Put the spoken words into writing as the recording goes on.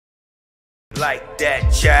like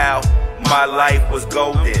that, child. My life was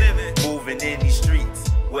golden, moving in these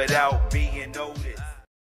streets without being noticed.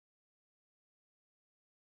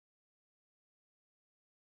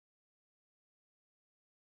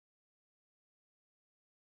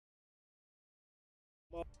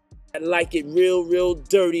 I like it real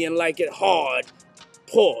dirty and like it hard.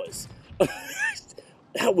 Pause.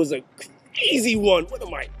 That was a crazy one. What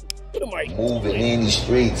am I moving in these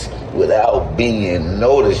streets without being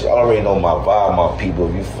noticed? Y'all already know my vibe, my people.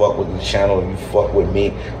 If you fuck with the channel, if you fuck with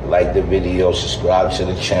me, like the video, subscribe to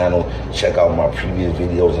the channel, check out my previous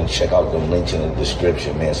videos, and check out the links in the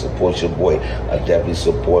description, man. Support your boy. I definitely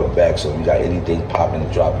support back. So if you got anything popping,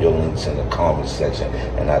 drop your links in the comment section,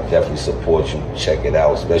 and I definitely support you. Check it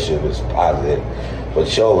out, especially if it's positive.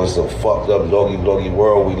 But yo, it's a fucked up doggy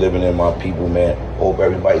world we living in, my people, man. Hope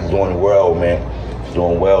everybody's doing well, man.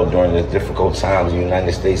 Doing well during the difficult times in the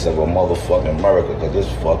United States of a motherfucking America, because this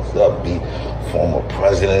fucked up, B. Former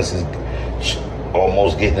presidents is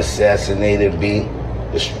almost getting assassinated, B.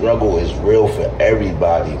 The struggle is real for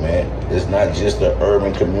everybody, man. It's not just the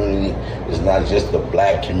urban community. It's not just the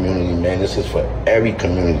black community, man. This is for every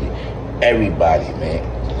community. Everybody, man.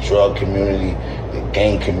 The drug community, the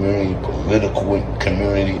gang community, political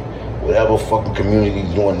community, whatever fucking community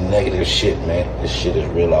doing negative shit, man. This shit is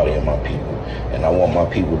real out here, my people. And I want my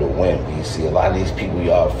people to win. You see, a lot of these people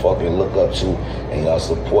y'all fucking look up to and y'all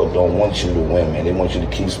support don't want you to win, man. They want you to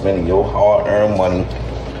keep spending your hard-earned money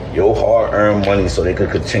so they could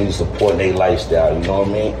continue supporting their lifestyle, you know what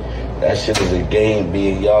I mean? That shit is a game,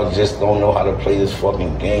 B. Y'all just don't know how to play this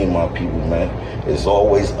fucking game, my people, man. It's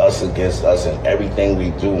always us against us in everything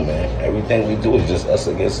we do, man. Everything we do is just us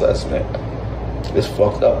against us, man. It's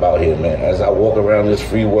fucked up out here, man. As I walk around this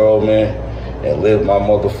free world, man, and live my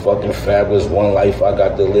motherfucking fabulous one life I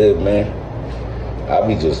got to live, man, I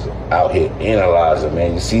be just out here analyzing,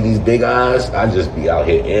 man. You see these big eyes? I just be out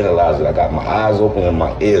here analyzing. I got my eyes open and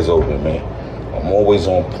my ears open, man. I'm always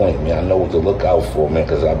on point, man. I know what to look out for, man,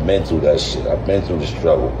 because I've been through that shit. I've been through the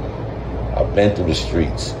struggle. I've been through the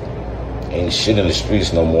streets. Ain't shit in the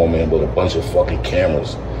streets no more, man, but a bunch of fucking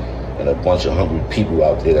cameras and a bunch of hungry people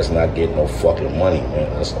out there that's not getting no fucking money, man.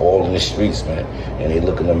 That's all in the streets, man. And they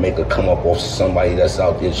looking to make a come up off somebody that's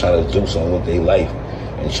out there trying to do something with their life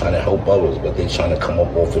and trying to help others, but they trying to come up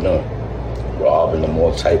off of them. Robbing them,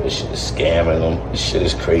 all type of shit, scamming them. This shit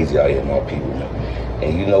is crazy out here, my people, man.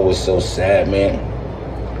 And you know what's so sad, man?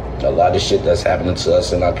 A lot of shit that's happening to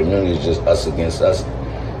us in our community is just us against us.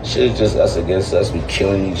 Shit is just us against us. We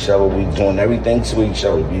killing each other. We doing everything to each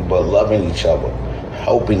other. We but loving each other,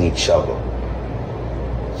 helping each other,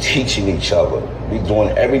 teaching each other. We doing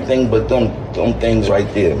everything but them things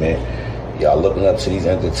right there, man. Y'all looking up to these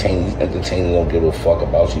entertainers. These entertainers don't give a fuck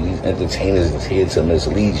about you. These entertainers is here to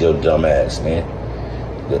mislead your dumb ass, man.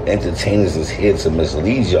 The entertainers is here to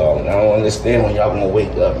mislead y'all. And I don't understand when y'all gonna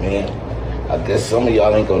wake up, man. I guess some of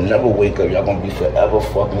y'all ain't gonna never wake up. Y'all gonna be forever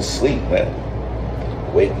fucking asleep, man.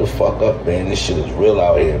 Wake the fuck up, man. This shit is real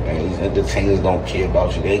out here, man. These entertainers don't care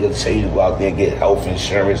about you. They ain't gonna tell you to go out there and get health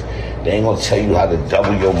insurance. They ain't gonna tell you how to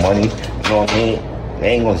double your money. You know what I mean? They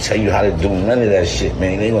ain't gonna tell you how to do none of that shit,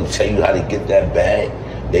 man. They ain't gonna tell you how to get that bag.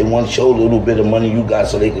 They want your little bit of money you got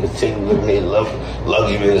so they can continue living their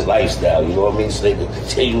luxurious lifestyle. You know what I mean? So they can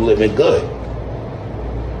continue living good.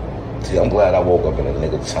 See, I'm glad I woke up in a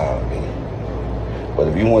nigga time, man. But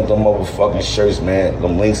if you want them motherfucking shirts, man,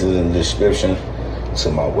 them links is in the description. To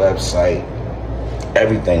my website,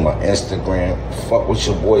 everything, my Instagram. Fuck with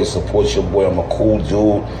your boy, support your boy. I'm a cool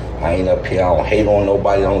dude. I ain't up here, I don't hate on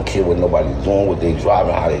nobody. I don't care what nobody's doing, what they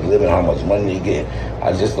driving, how they living, how much money they getting.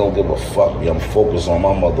 I just don't give a fuck. I'm focused on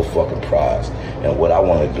my motherfucking prize and what I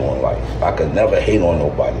want to do in life. I could never hate on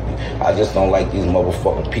nobody. I just don't like these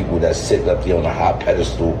motherfucking people that sit up there on a high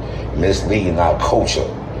pedestal misleading our culture,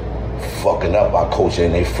 fucking up our culture,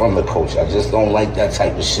 and they from the culture. I just don't like that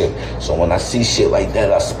type of shit. So when I see shit like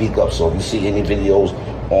that, I speak up. So if you see any videos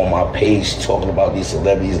on my page talking about these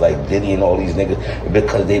celebrities like Diddy and all these niggas,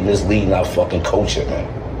 because they misleading our fucking culture,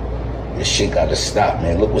 man. This shit gotta stop,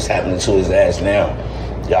 man. Look what's happening to his ass now.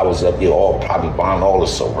 Y'all was up there all probably buying all the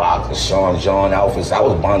Ciroc, the Sean John outfits. I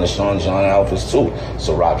was buying the Sean John outfits too.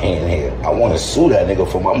 Ciroc hand here. I want to sue that nigga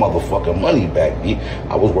for my motherfucking money back, B.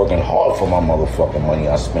 I was working hard for my motherfucking money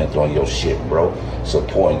I spent on your shit, bro.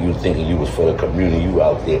 Supporting you, thinking you was for the community. You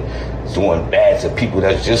out there doing bad to people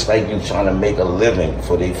that's just like you, trying to make a living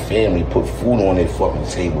for their family, put food on their fucking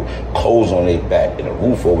table, clothes on their back, and a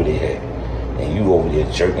roof over their head. And you over there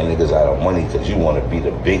jerking niggas out of money because you want to be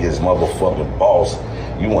the biggest motherfucking boss.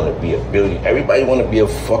 You want to be a billionaire. Everybody want to be a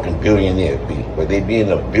fucking billionaire, B. But they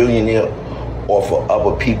being a billionaire off of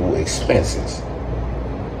other people's expenses.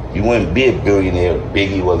 You wouldn't be a billionaire.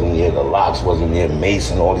 Biggie wasn't there. The Locks wasn't there.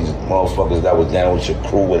 Mason, all these motherfuckers that was down with your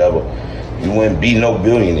crew, whatever. You wouldn't be no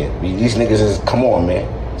billionaire. These niggas is, come on,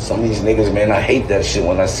 man. Some of these niggas, man, I hate that shit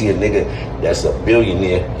when I see a nigga that's a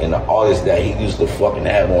billionaire and the artist that he used to fucking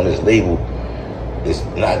have on his label is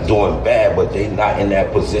not doing bad, but they not in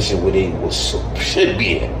that position where they should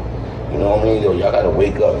be in. You know what I mean? Yo, y'all gotta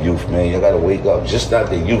wake up, youth, man. Y'all gotta wake up. Just not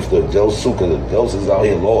the youth, the adults too, because the adults is out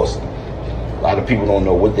here lost. A lot of people don't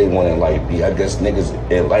know what they want in life, B. I guess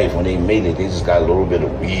niggas in life, when they made it, they just got a little bit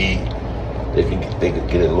of weed. They could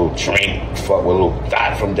get a little drink, fuck with a little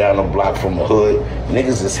dot from down the block from the hood.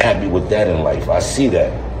 Niggas is happy with that in life. I see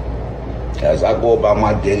that. As I go about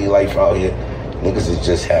my daily life out here, niggas is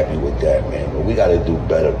just happy with that, man. But we gotta do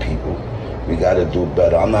better, people. We gotta do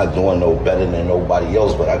better. I'm not doing no better than nobody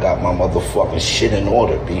else, but I got my motherfucking shit in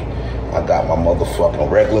order, B. I got my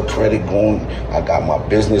motherfucking regular credit going. I got my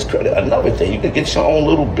business credit. Another thing, you can get your own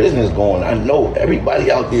little business going. I know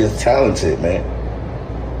everybody out there is talented, man.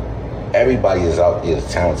 Everybody is out there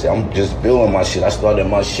is talented. I'm just building my shit. I started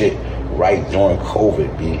my shit right during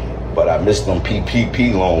COVID, B. But I missed them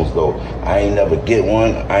PPP loans, though. I ain't never get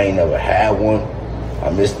one. I ain't never had one. I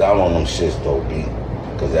missed out on them shits, though, B.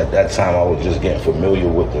 Because at that time, I was just getting familiar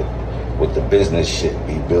with the business shit,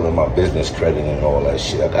 be building my business credit and all that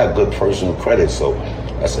shit. I got good personal credit, so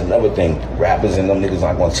that's another thing. Rappers and them niggas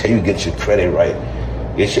not gonna tell you get your credit right.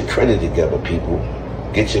 Get your credit together, people.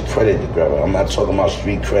 Get your credit together. I'm not talking about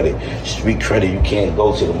street credit. Street credit, you can't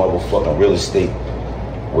go to the motherfucking real estate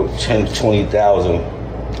with 10, 20,000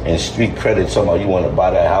 and street credit talking about you want to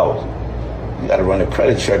buy that house. You gotta run a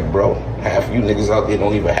credit check, bro. Half of you niggas out there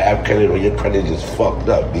don't even have credit, or your credit just fucked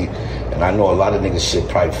up, B. And I know a lot of niggas shit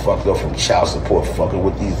probably fucked up from child support, fucking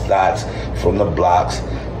with these dots from the blocks.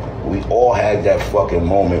 We all had that fucking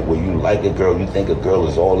moment where you like a girl, you think a girl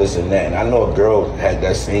is all this and that. And I know a girl had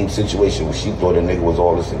that same situation where she thought a nigga was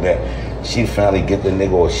all this and that. She finally get the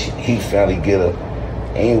nigga, or he finally get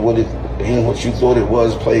her. Ain't what you thought it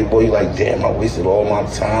was, Playboy. You like, damn, I wasted all my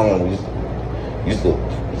time, and we used to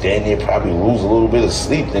damn near probably lose a little bit of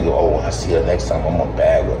sleep, nigga. Oh, when I see her next time, I'm gonna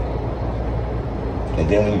bag her. And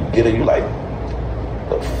then when you get her, you like,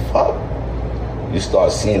 the fuck? You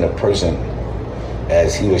start seeing a person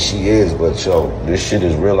as he or she is, but yo, this shit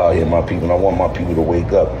is real out here, my people, and I want my people to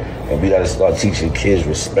wake up. And we gotta start teaching kids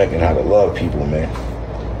respect and how to love people, man.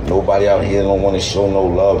 Nobody out here don't want to show no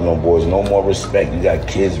love, no boys, no more respect. You got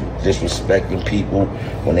kids disrespecting people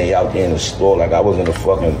when they out there in the store. Like I was in the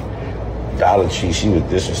fucking Dollar Tree, she was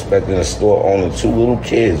disrespecting the store owner, 2 little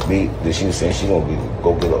kids, B. Then she was saying she gonna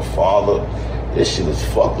go get her father. This shit is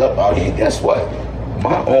fucked up out here. And guess what?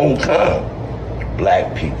 My own kind.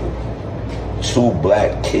 Black people. 2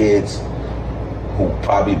 black kids who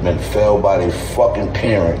probably been failed by their fucking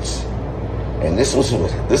parents. And this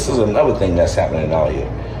is another thing that's happening out here.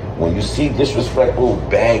 When you see disrespectful,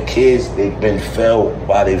 bad kids, they've been failed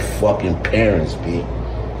by their fucking parents, B.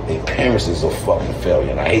 Their parents is a fucking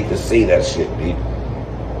failure. And I hate to say that shit, B.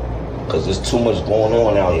 Because there's too much going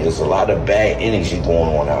on out here. There's a lot of bad energy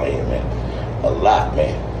going on out here, man. A lot,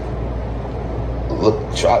 man. Look,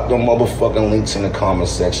 drop them motherfucking links in the comment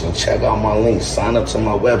section. Check out my links. Sign up to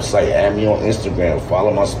my website. Add me on Instagram.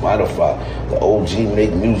 Follow my Spotify. The OG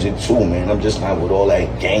make music too, man. I'm just not with all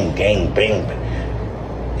that gang, bang.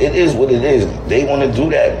 It is what it is. They want to do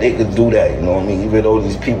that, they could do that. You know what I mean? Even though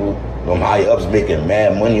these people, them high ups making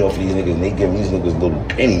mad money off these niggas, and they give these niggas little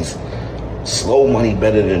pennies. Slow money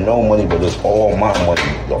better than no money, but it's all my money.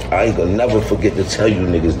 I ain't gonna never forget to tell you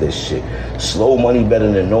niggas this shit. Slow money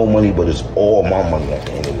better than no money, but it's all my money at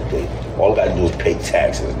the end of the day. All I gotta do is pay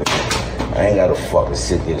taxes, nigga. I ain't gotta fucking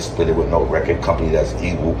sit there and split it with no record company that's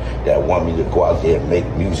evil, that want me to go out there and make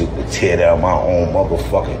music to tear down my own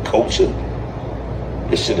motherfucking culture.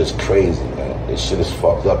 This shit is crazy, man. This shit is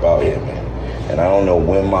fucked up out here, man. And I don't know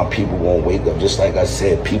when my people gonna wake up. Just like I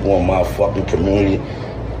said, people in my fucking community,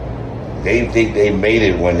 they think they made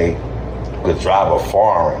it when they could drive a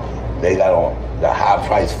foreign. They got on the high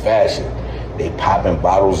price fashion. They popping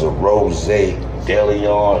bottles of Rosé,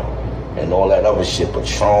 DeLeon, and all that other shit,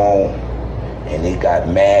 Patron, and they got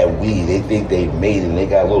mad weed. They think they made it, and they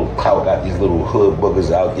got a little clout, got these little hood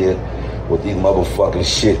boogers out there with these motherfucking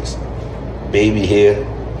shits. Baby hair.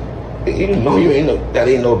 You know that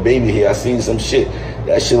ain't no baby hair. I seen some shit.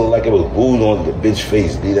 That shit looked like it was glued on the bitch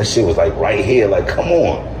face, dude. That shit was like right here. Like, come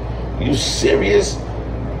on. You serious?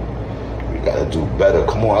 We gotta do better.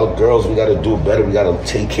 Come on, girls, we gotta do better. We gotta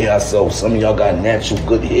take care of ourselves. Some of y'all got natural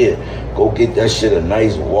good hair. Go get that shit a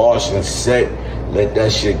nice wash and set. Let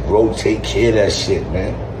that shit grow. Take care of that shit,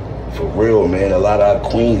 man. For real, man. A lot of our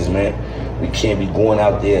queens, man. We can't be going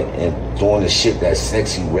out there and doing the shit that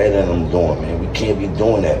Sexy Red and them doing, man. We can't be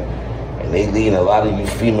doing that. And they leading a lot of you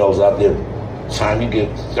females out there. Time you get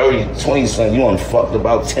 30, 20 something, you done fucked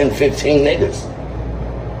about 10, 15 niggas.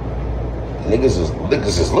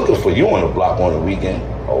 Niggas is looking for you on the block on the weekend.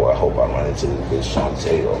 Oh, I hope I run into this bitch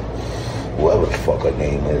Shantae or whoever the fuck her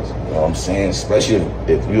name is. You know what I'm saying? Especially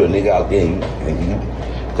if you're a nigga out there and you,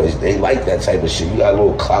 because they like that type of shit. You got a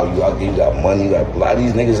little clout, you out there, you got money, you got a lot of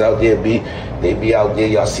these niggas out there they be out there,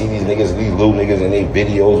 y'all see these niggas, these little niggas in their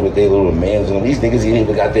videos with their little mans and these niggas ain't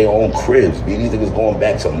even got their own cribs, B. These niggas going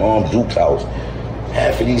back to Mom Duke's house.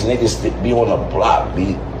 Half of these niggas be on the block,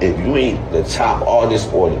 B. If you ain't the top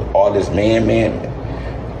artist or the artist man,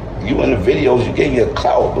 you in the videos, you get your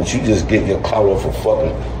clout, but you just get your clout off of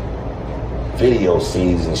fucking video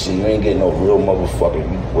scenes and shit. You ain't getting no real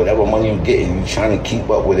motherfucking, whatever money you getting, you trying to keep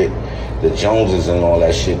up with it. The Joneses and all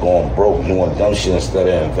that shit going broke, doing dumb shit instead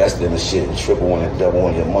of investing in the shit and tripling and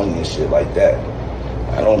doubling your money and shit like that.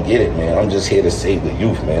 I don't get it, man. I'm just here to save the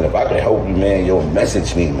youth, man. If I can help you, man, yo,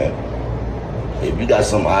 message me, man. If you got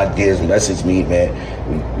some ideas, message me,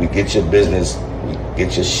 man. We get your business, we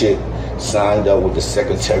get your shit signed up with the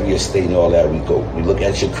Secretary of State and all that. We look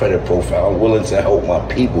at your credit profile. I'm willing to help my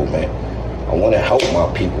people, man. I want to help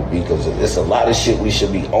my people because there's a lot of shit we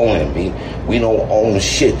should be owning, B. We don't own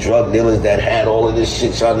shit. Drug dealers that had all of this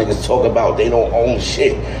shit y'all niggas talk about, they don't own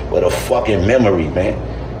shit but a fucking memory, man.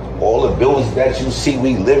 All the buildings that you see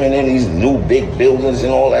we living in, these new big buildings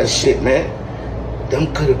and all that shit, man,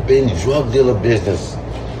 them could have been drug dealer buildings,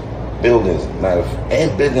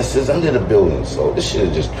 and businesses under the buildings. So this shit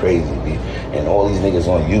is just crazy, B. And all these niggas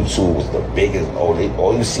on YouTube was the biggest.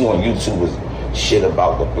 All you see on YouTube is shit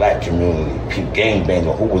about the black community,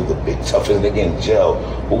 gangbanger, who was the big toughest nigga in jail,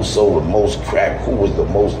 who sold the most crack, who was the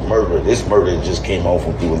most murder. This murderer just came home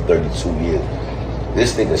from doing 32 years.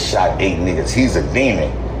 This nigga shot 8 niggas. He's a demon.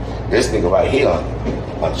 This nigga right here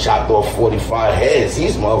chopped off 45 heads.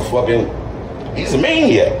 He's a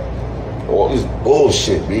maniac. All this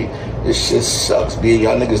bullshit, B. This shit sucks, B.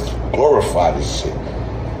 Y'all niggas glorify this shit.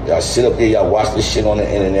 Y'all sit up there, y'all watch this shit on the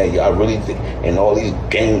internet, y'all really think, and all these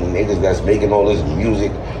gang niggas that's making all this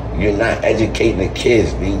music, you're not educating the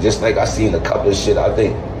kids, B. Just like I seen a couple of shit,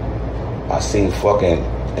 I seen fucking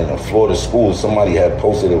in a Florida school, somebody had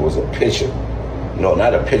posted, it was a picture. No,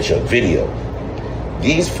 not a picture, a video.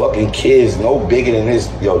 These fucking kids no bigger than this.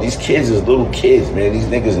 Yo, these kids is little kids, man. These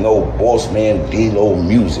niggas know Boss Man D-Lo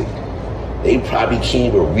music. They probably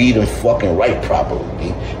can't even read and fucking write properly,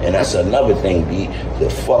 B. And that's another thing, B. The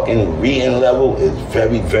fucking reading level is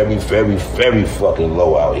very, very, very, very fucking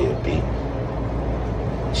low out here, B.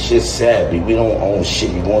 Shit's sad, B. We don't own shit.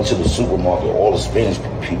 You go into the supermarket, all the Spanish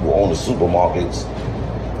people own the supermarkets.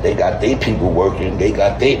 They got their people working.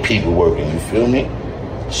 You feel me?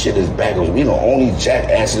 Shit is backwards. We the only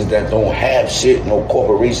jackasses that don't have shit, no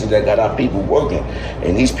corporations that got our people working.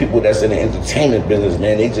 And these people that's in the entertainment business,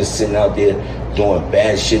 man, they just sitting out there doing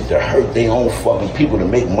bad shit to hurt their own fucking people, to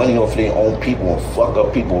make money off their own people and fuck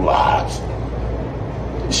up people's lives.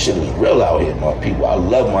 This shit is real out here, my people. I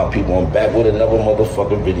love my people. I'm back with another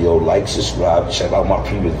motherfucking video. Like, subscribe, check out my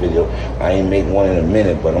previous video. I ain't make one in a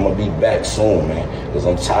minute, but I'm gonna be back soon, man, because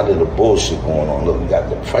I'm tired of the bullshit going on. Look, we got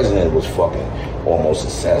the president was fucking almost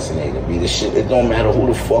assassinated, B. This shit, it don't matter who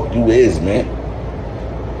the fuck you is, man.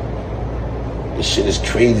 This shit is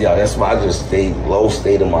crazy out. That's why I just stay low,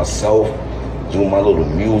 stay to myself, do my little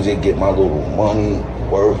music, get my little money,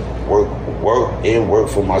 work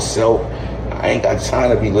for myself. I ain't got time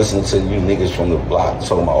to be listening to you niggas from the block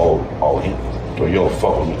talking about, you don't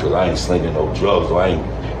fuck with me because I ain't slinging no drugs, or I ain't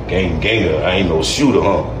ganger, I ain't no shooter,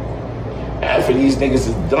 huh? Half of these niggas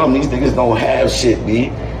is dumb. These niggas don't have shit,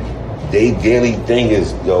 B. They daily thing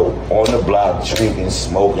is, yo, on the block, drinking,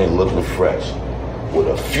 smoking, looking fresh, with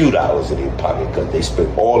a few dollars in their pocket, because they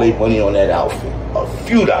spent all their money on that outfit. A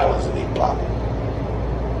few dollars in their pocket.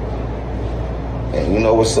 And you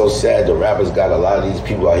know what's so sad? The rappers got a lot of these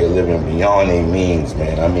people out here living beyond their means,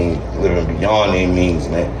 man. I mean, living beyond their means,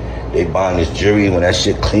 man. They buying this jewelry, when that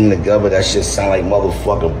shit clean together, that shit sound like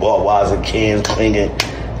motherfucking Budweiser cans clinging.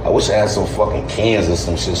 I wish I had some fucking cans or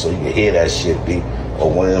some shit so you could hear that shit, B.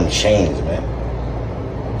 Or one of them chains, man.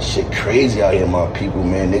 Shit crazy out here, my people,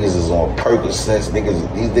 man. Niggas is on Percocets.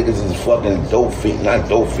 These niggas is fucking dope fiend, not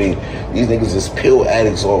dope fiend. These niggas is pill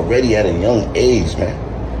addicts already at a young age, man.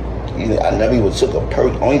 I never even took a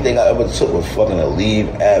perk. Only thing I ever took was fucking a Aleve,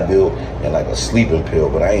 Advil, and like a sleeping pill.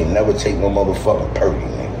 But I ain't never take no motherfucking perky,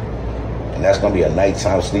 nigga. And that's gonna be a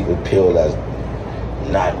nighttime sleeping pill that's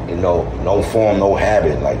not, you know, no form, no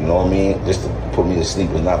habit. Like, you know what I mean? Just to put me to sleep.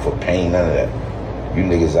 It's not for pain, none of that. You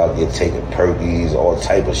niggas out there taking perkies, all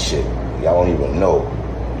type of shit. Y'all don't even know.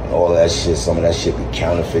 And all that shit, some of that shit be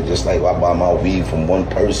counterfeit. Just like I buy my weed from one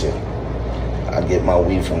person. I get my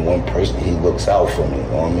weed from one person, he looks out for me, you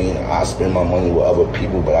know what I mean? I spend my money with other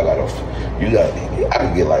people, but I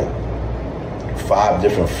can get like 5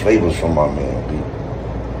 different flavors from my man,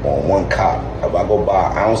 B, on one cop. If I go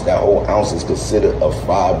buy an ounce, that whole ounce is considered of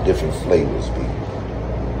 5 different flavors, B.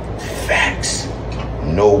 Facts.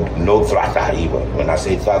 No trata even. When I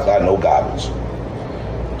say trata, no garbage.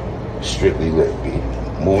 Strictly lit, B.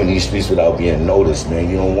 Moving these streets without being noticed, man.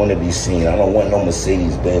 You don't want to be seen. I don't want no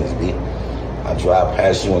Mercedes-Benz, B. I drive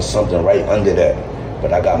past you and something right under that.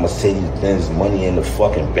 But I got Mercedes-Benz money in the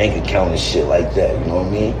fucking bank account and shit like that, you know what I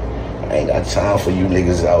mean? I ain't got time for you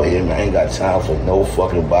niggas out here, man. I ain't got time for no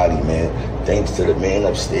fucking body, man. Thanks to the man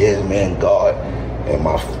upstairs, man, God, and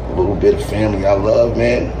my little bit of family I love,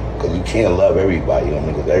 man. Because you can't love everybody, you know what I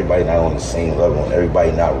mean? Because everybody not on the same level and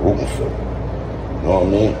everybody not rooting for you. You know what I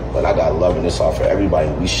mean? But I got love in this heart for everybody.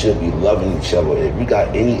 We should be loving each other. If you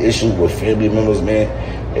got any issues with family members, man,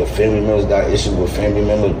 if family members got issues with family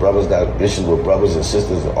members, brothers got issues with brothers and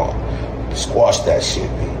sisters, squash that shit,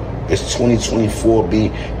 B. It's 2024,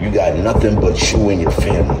 B. You got nothing but you and your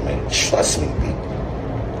family, man. Trust me, B.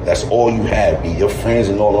 That's all you have, B. Your friends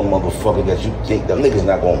and all them motherfuckers that you think, them niggas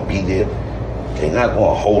not gonna be there. They not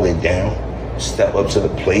gonna hold it down, step up to the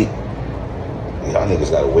plate. Y'all niggas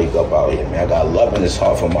gotta wake up out here, man. I got love in this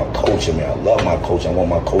heart for my culture, man. I love my culture. I want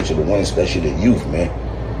my culture to win, especially the youth, man.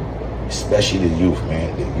 Especially the youth,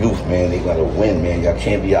 man. The youth, man, they gotta win, man. Y'all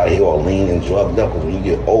can't be out here all lean and drugged up, because when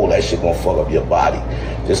you get old, that shit gonna fuck up your body.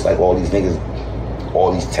 Just like all these niggas,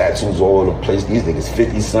 all these tattoos all over the place. These niggas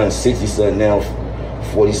 50 something, 60 something now,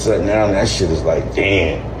 40 something now, and that shit is like,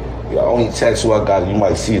 damn. The only tattoo I got, you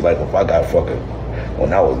might see, like if I got fucking,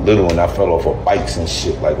 when I was little and I fell off of bikes and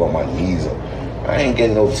shit, like on my knees. I ain't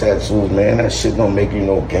getting no tattoos, man. That shit don't make you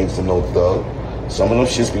no gangster, no thug. Some of them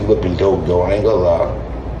shits be looking dope, though. I ain't gonna lie.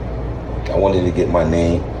 I wanted to get my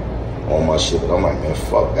name on my shit, but I'm like, man,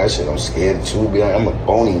 fuck that shit. I'm scared too. I'm a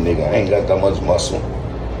bony nigga. I ain't got that much muscle.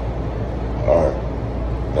 Alright.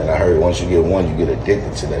 And I heard once you get one, you get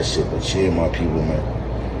addicted to that shit. But cheer my people, man.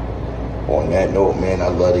 On that note, man, I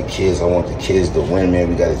love the kids. I want the kids to win, man.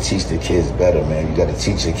 We got to teach the kids better, man. You got to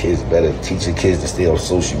teach your kids better. Teach your kids to stay on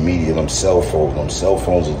social media. Them cell phones. Them cell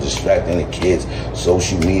phones are distracting the kids.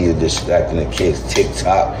 Social media distracting the kids.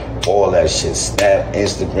 TikTok, all that shit. Snap,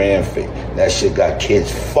 Instagram, that shit got kids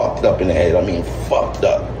fucked up in the head. I mean, fucked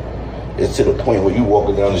up. It's to the point where you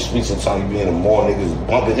walking down the street, sometimes you be in the mall, niggas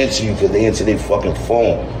bumping into you because they into their fucking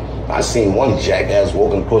phone. I seen one jackass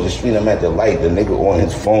walking across the street. I'm at the light. The nigga on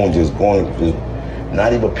his phone just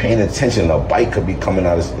not even paying attention. A bike could be coming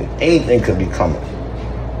out of anything could be coming.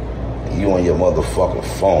 You on your motherfucking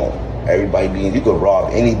phone. Everybody you could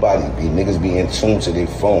rob anybody, B. Niggas be in tune to their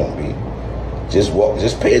phone, B.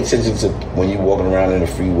 Just pay attention to when you walking around in the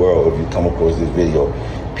free world. If you come across this video,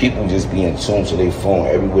 people just be in tune to their phone.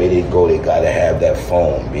 Everywhere they go, they gotta have that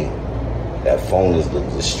phone, B. That phone is the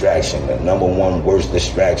distraction, the #1 worst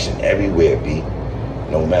distraction everywhere, B.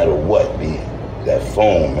 No matter what, B. That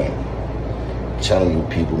phone, man. I'm telling you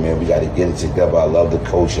people, man, we got to get it together. I love the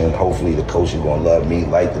culture, and hopefully the culture is going to love me.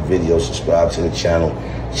 Like the video, subscribe to the channel,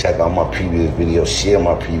 check out my previous videos, share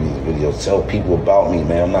my previous videos, tell people about me,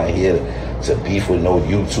 man. I'm not here to beef with no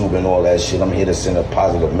YouTube and all that shit. I'm here to send a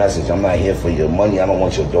positive message. I'm not here for your money. I don't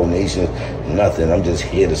want your donations, nothing. I'm just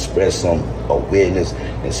here to spread some awareness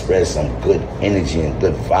and spread some good energy and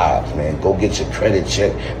good vibes, man. Go get your credit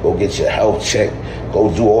check. Go get your health check. Go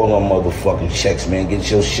do all them motherfucking checks, man. Get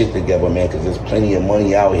your shit together, man, because there's plenty of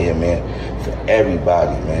money out here, man, for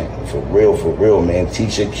everybody, man. For real, man.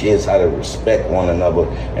 Teach your kids how to respect one another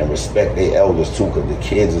and respect their elders, too, because the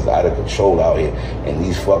kids is out of control out here. And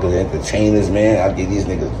these fuckers entertainers, man, I give these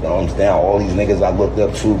niggas thumbs down. All these niggas I looked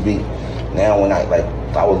up to, be now when I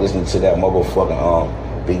was listening to that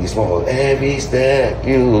motherfucking Biggie Smalls, every step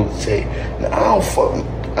you take. Now,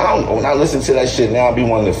 when I listen to that shit now, I be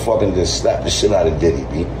wanting to fucking just slap the shit out of Diddy,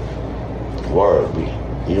 B. Word, B.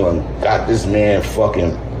 You know, got this man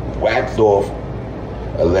fucking whacked off,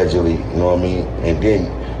 allegedly, you know what I mean? And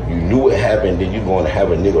then you knew it happened, then you gonna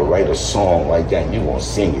have a nigga write a song like that and you gonna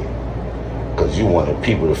sing it. Because you wanted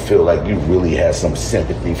people to feel like you really had some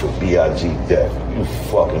sympathy for B.I.G. death. You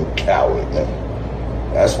fucking coward, man.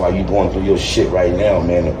 That's why you going through your shit right now,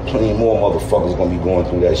 man. And plenty more motherfuckers gonna be going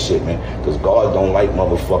through that shit, man. Because God don't like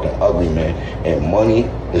motherfucking ugly, man. And money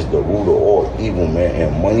is the root of all evil, man.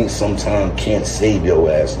 And money sometimes can't save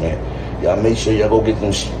your ass, man. Y'all make sure y'all go get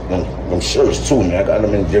them shirts too, man. I got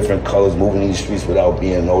them in different colors, moving these streets without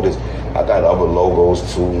being noticed. I got other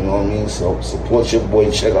logos too, you know what I mean? So support your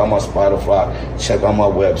boy, check out my Spotify, check out my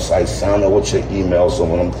website, sign up with your email so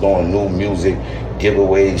when I'm throwing new music,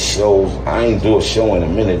 giveaways, shows. I ain't do a show in a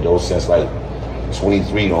minute though since like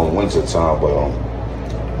 23 on winter time, but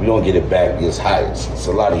we don't get it back. It's hot. It's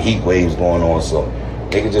a lot of heat waves going on, so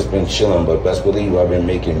niggas just been chilling, but best believe I've been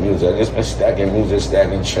making music. I just been stacking music,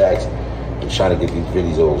 stacking tracks, and trying to get these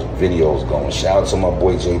videos going. Shout out to my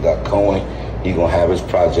boy J. Cohen. He gonna have his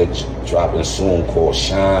project dropping soon called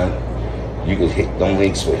Shine. You can hit them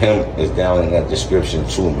links for him. It's down in that description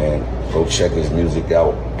too, man. Go check his music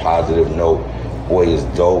out. Positive note. Boy is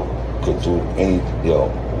dope. Could do any,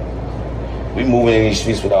 we moving in these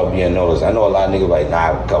streets without being noticed. I know a lot of niggas like,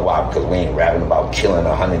 nah, because we ain't rapping about killing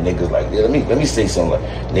 100 niggas. Like, yeah, let me say something.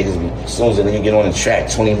 Like, niggas, as soon as a nigga get on the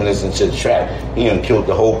track, 20 minutes into the track, he done killed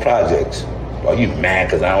the whole project. Are you mad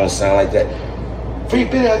because I don't sound like that? Free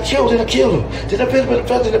Billy, I killed him. Then I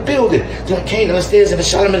fell to the building. Then I came down the stairs and I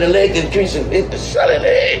shot him in the leg. Then I shot in the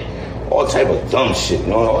head. All type of dumb shit.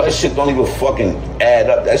 That shit don't even fucking add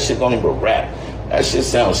up. That shit don't even rap. That shit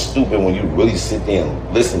sounds stupid when you really sit there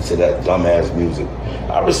and listen to that dumbass music.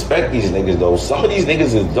 I respect these niggas though. Some of these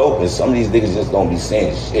niggas is dope and some of these niggas just don't be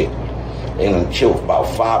saying shit. They done killed about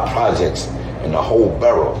 5 projects in the whole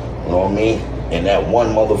borough. You know what I mean? In that one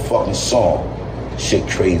motherfucking song. Shit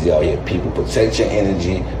crazy out here, people. Protect your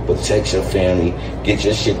energy, protect your family, get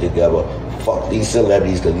your shit together. Fuck these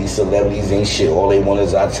celebrities, because these celebrities ain't shit. All they want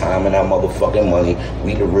is our time and our motherfucking money.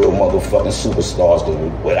 We the real motherfucking superstars,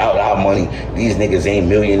 because without our money, these niggas ain't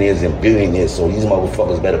millionaires and billionaires, so these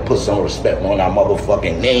motherfuckers better put some respect on our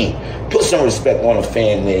motherfucking name. Put some respect on a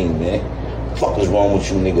fan name, man. Fuck is wrong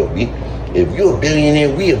with you, nigga, B? If you're a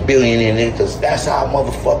billionaire, we a billionaire, nigga, because that's our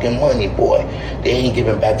motherfucking money, boy. They ain't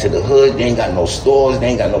giving back to the hood. They ain't got no stores. They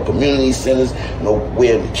ain't got no community centers,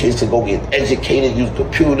 nowhere the kids can go get educated, use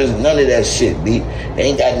computers, none of that shit, B. They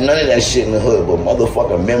ain't got none of that shit in the hood, but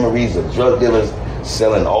motherfucking memories of drug dealers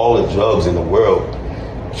selling all the drugs in the world,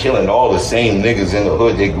 killing all the same niggas in the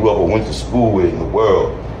hood they grew up or went to school with in the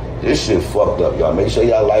world. This shit fucked up, y'all. Make sure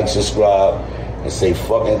y'all like, subscribe, and say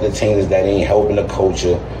fuck entertainers that ain't helping the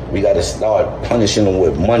culture. We gotta start punishing them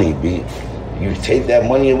with money, B. You take that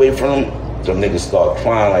money away from them niggas start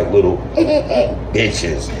crying like little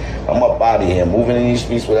bitches. I'm up out of here, moving in these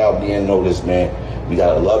streets without being noticed, man. We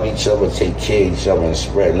gotta love each other, take care of each other, and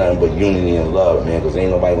spread nothing but unity and love, man, because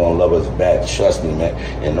ain't nobody gonna love us back. Trust me, man.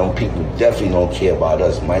 And them people definitely don't care about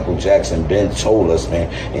us. Michael Jackson been told us, man.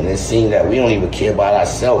 And it seems that we don't even care about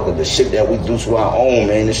ourselves, because the shit that we do to our own,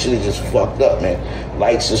 man, this shit is just fucked up, man.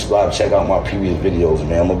 Like, subscribe, check out my previous videos,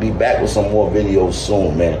 man. I'm gonna be back with some more videos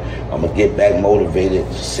soon, man. I'm gonna get back motivated,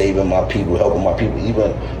 saving my people, helping my people.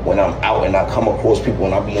 Even when I'm out and I come across people,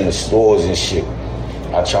 when I be in the stores and shit,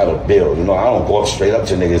 I try to build. I don't go up straight up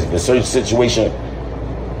to niggas. If a certain situation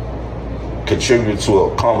contribute to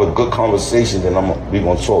a good conversation, then we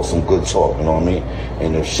gonna talk some good talk, you know what I mean?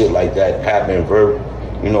 And if shit like that happen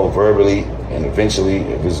verbally, and eventually,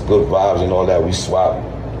 if it's good vibes and all that, we swap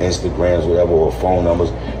Instagrams, whatever, or phone numbers,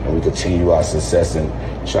 and we continue our success and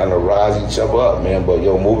trying to rise each other up, man. But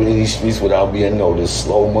moving in these streets without being noticed,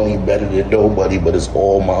 slow money better than nobody, but it's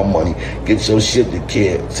all my money. Get your shit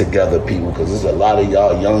together, people, because there's a lot of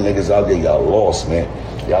y'all young niggas out there, y'all lost, man.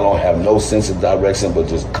 Y'all don't have no sense of direction, but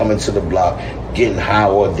just coming to the block, getting high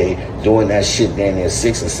all day, doing that shit down there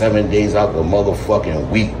 6 or 7 days out the motherfucking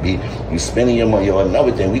week, B. You spending your money on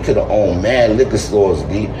another thing. We could have owned mad liquor stores,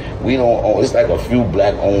 B. We don't own, it's like a few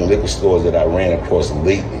black-owned liquor stores that I ran across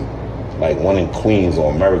lately. Like one in Queens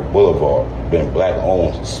on Merrick Boulevard. Been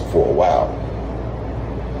black-owned for a while.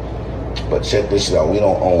 But check this shit out. We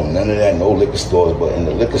don't own none of that, no liquor stores. But in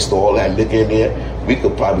the liquor store, all that liquor in there, we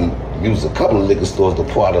could probably use a couple of liquor stores to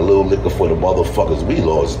pour out a little liquor for the motherfuckers we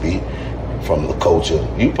lost, B, from the culture.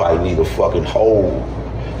 You probably need a fucking whole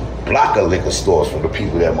block of liquor stores for the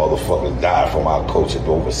people that motherfuckers died from our culture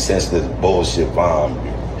over senseless bullshit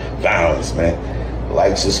violence, man.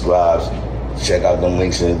 Like, subscribe, check out them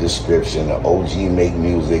links in the description. The OG Make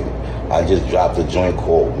Music. I just dropped a joint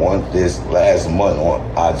called Want This last month on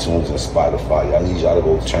iTunes and Spotify. I need y'all to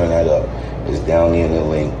go turn that up. It's down there in the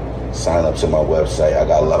link. Sign up to my website. I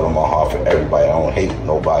got love in my heart for everybody. I don't hate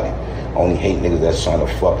nobody. I only hate niggas that's trying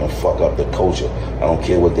to fucking fuck up the culture. I don't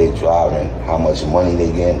care what they driving, how much money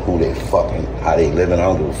they getting, who they fucking, how they living. I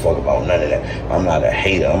don't give a fuck about none of that. I'm not a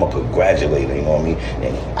hater. I'm a congratulator, you know what I mean?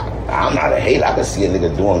 And I'm not a hater. I can see a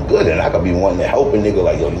nigga doing good, and I could be wanting to help a nigga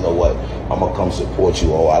like, yo, you know what? I'm going to come support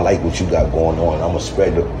you. Oh, I like what you got going on. I'm going to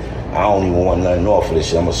spread the... I don't even want nothing off of this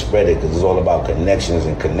shit. I'm going to spread it because it's all about connections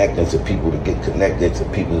and connecting to people to get connected to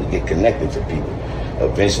people to get connected to people.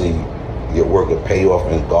 Eventually, your work will pay off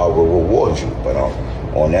and God will reward you. But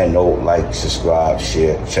on that note, like, subscribe,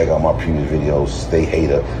 share, check out my previous videos. Stay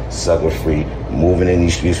hater, sucker free, moving in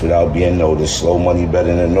these streets without being noticed. Slow money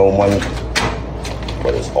better than no money.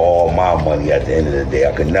 But it's all my money at the end of the day.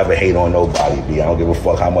 I could never hate on nobody, B. I don't give a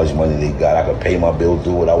fuck how much money they got. I can pay my bill,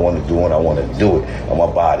 do what I want to do when I want to do it. I'm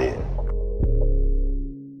about it.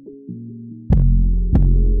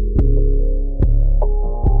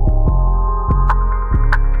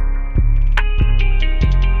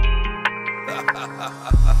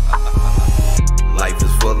 Life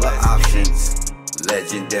is full of options,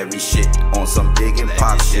 legendary shit on some big and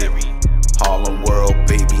pop shit. Harlem world,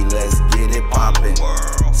 baby, let's get it poppin'.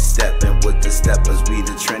 Steppin' with the steppers, we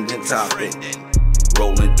the trending topic.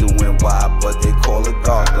 Rolling through NY, but they call it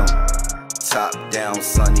Gotham. Top down,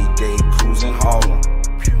 sunny day, cruising Harlem.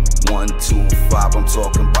 125, I'm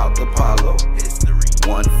talking about the Apollo.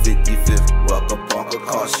 155th, Rucker Parker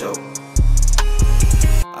car show.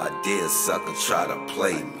 I dare sucker try to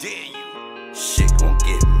play me. Shit gon'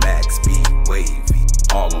 get max, be wavy.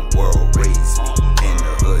 Harlem world raised me. In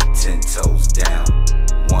the hood, 10 toes down.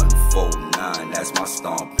 149, that's my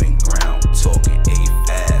stomping ground. Talking 8th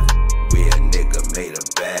Ave, where a nigga made a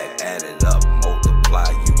bag. Add it up,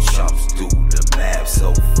 multiply, you chumps do the math.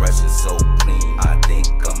 So fresh and so clean, I think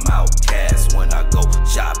I'm outcast. When I go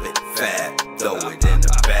chop it fat, throw it in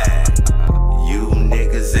the bag. You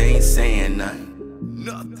niggas ain't saying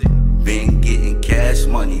nothing. Been getting cash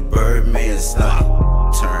money, Birdman stunning.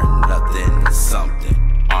 Turn nothing to something.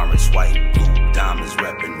 Orange, white, blue, diamonds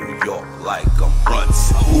reppin' New York like I'm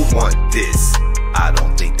Brunson. Who want this? I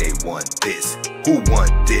don't think they want this. Who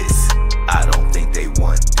want this? I don't think they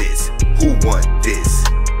want this. Who want this?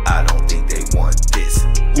 I don't think they want this.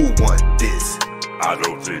 Who want this? I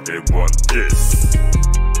don't think they want this.